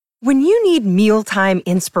When you need mealtime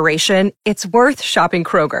inspiration, it's worth shopping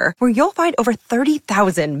Kroger, where you'll find over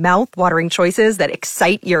 30,000 mouth-watering choices that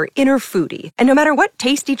excite your inner foodie. And no matter what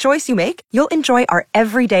tasty choice you make, you'll enjoy our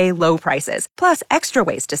everyday low prices, plus extra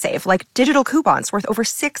ways to save, like digital coupons worth over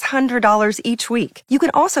 $600 each week. You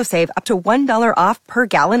can also save up to $1 off per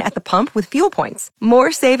gallon at the pump with fuel points.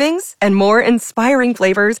 More savings and more inspiring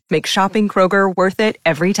flavors make shopping Kroger worth it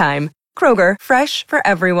every time. Kroger, fresh for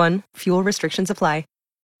everyone. Fuel restrictions apply.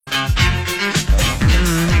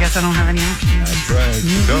 I guess I don't have any options. That's right.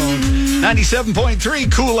 You don't.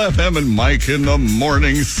 97.3 Cool FM and Mike in the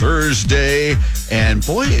morning Thursday. And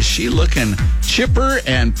boy, is she looking chipper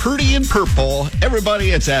and pretty in purple. Everybody,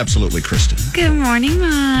 it's absolutely Kristen. Good morning, Mike.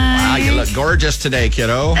 Wow, you look gorgeous today,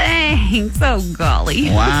 kiddo. Thanks. Oh, golly.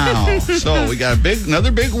 Wow. So we got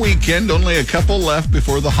another big weekend. Only a couple left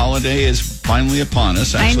before the holiday is finally upon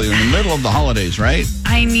us. Actually, we're in the middle of the holidays, right?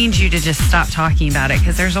 I need you to just stop talking about it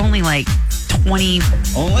because there's only like 20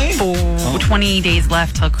 days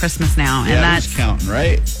left till Christmas now. And that's counting,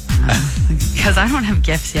 right? Because I don't have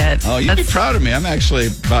gifts yet. Oh, you'd be proud of me. I'm actually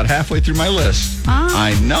about halfway through my list. Oh,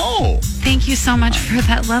 I know. Thank you so much for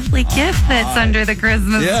that lovely gift that's under the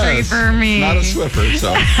Christmas tree for me. Not a Swiffer,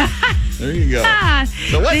 so there you go.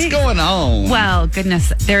 So what's going on? Well,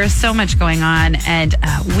 goodness, there is so much going on. And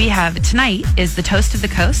we have tonight is the Toast of the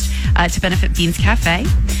Coast to benefit Beans Cafe.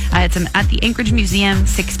 It's at the Anchorage Museum,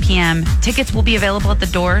 6 p.m. Tickets will be available at the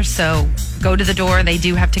door, so go to the door. They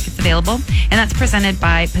do have tickets available. And that's presented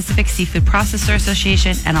by Pacific Seafood Processor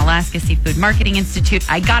Association and Alaska Seafood Marketing Institute.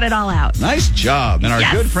 I got it all out. Nice job. And our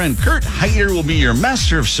good friend Kurt Heider will be your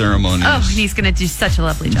master of ceremonies. Oh, he's going to do such a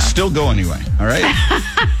lovely job. Still go anyway, all right?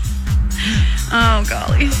 Oh,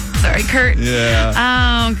 golly. Sorry, Kurt.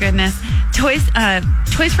 Yeah. Oh, goodness. Toys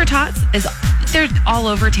for Tots they're all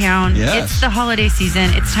over town. Yes. It's the holiday season.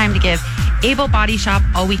 It's time to give. Able Body Shop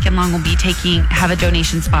all weekend long will have a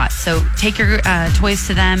donation spot. So take your toys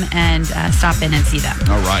to them and stop in and see them.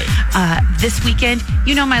 All right. This weekend,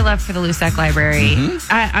 you know my love for the Lusac Library.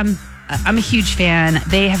 Mm-hmm. I'm a huge fan.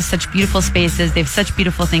 They have such beautiful spaces. They have such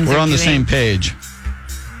beautiful things. We're on the same page.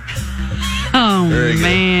 Oh,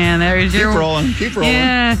 man. There's Keep rolling.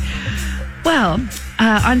 Yeah. Well,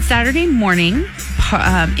 on Saturday morning,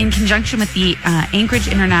 in conjunction with the Anchorage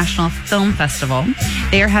International Film Festival,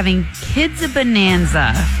 they are having Kids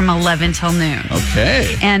Bonanza from 11 till noon.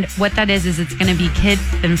 Okay. And what that is it's going to be kid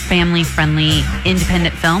and family-friendly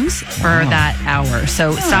independent films for that hour.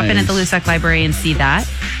 So stop in at the Lusac Library and see that.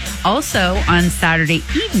 Also, on Saturday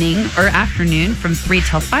evening or afternoon from 3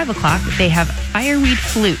 till 5 o'clock, they have Fireweed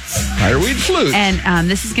Flutes. Fireweed Flutes. And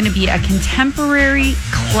this is going to be a contemporary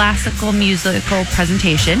classical musical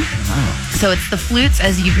presentation. Wow. So it's the flutes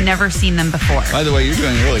as you've never seen them before. By the way, you're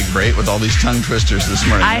doing really great with all these tongue twisters this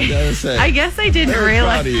morning. I gotta say. I guess I didn't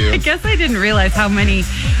realize. Proud of you. I guess I didn't realize how many.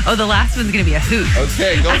 Oh, the last one's going to be a hoot.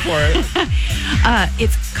 Okay, go for it.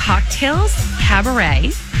 It's Cocktails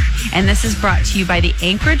Cabaret. And this is brought to you by the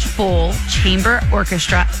Anchorage Bowl Chamber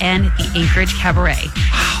Orchestra and the Anchorage Cabaret.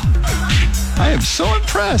 Wow. I am so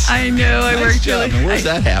impressed. I know. Nice I worked job. really. And where's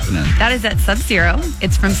that happening? That is at Sub-Zero.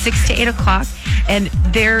 It's from 6 to 8 o'clock. And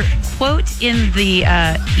their quote in the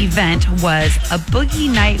event was, "A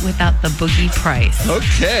boogie night without the boogie price."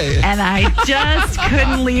 Okay. And I just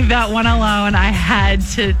couldn't leave that one alone. I had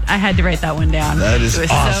to write that one down. That is awesome. It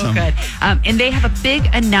was awesome. so good. And they have a big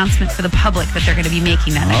announcement for the public that they're going to be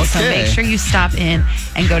making that night. So make sure you stop in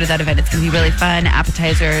and go to that event. It's going to be really fun.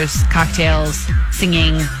 Appetizers, cocktails,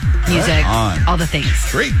 singing, music, all the things.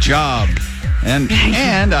 Great job. And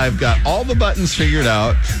I've got all the buttons figured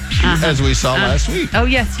out as we saw last week. Oh,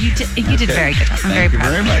 yes. You did very good. I'm very proud. Thank you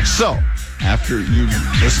very much. So, after you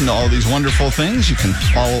listen to all these wonderful things, you can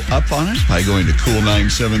follow up on it by going to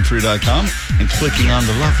cool973.com and clicking on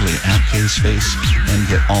the lovely App's face and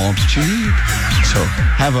get all that you need. So,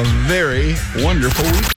 have a very wonderful week.